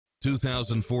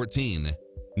2014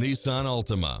 Nissan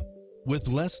Altima. With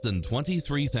less than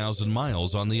 23,000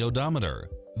 miles on the odometer,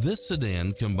 this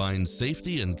sedan combines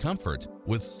safety and comfort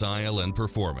with style and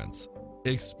performance.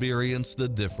 Experience the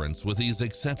difference with these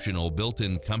exceptional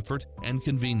built-in comfort and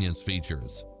convenience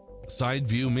features. Side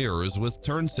view mirrors with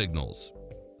turn signals,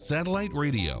 satellite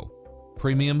radio,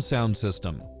 premium sound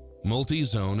system,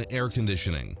 multi-zone air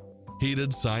conditioning,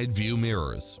 heated side view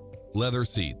mirrors, leather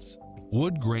seats,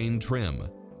 wood grain trim,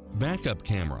 backup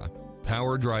camera,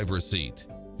 power driver's seat,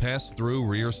 pass-through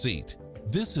rear seat.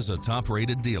 This is a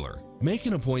top-rated dealer. Make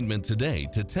an appointment today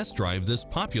to test drive this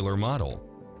popular model.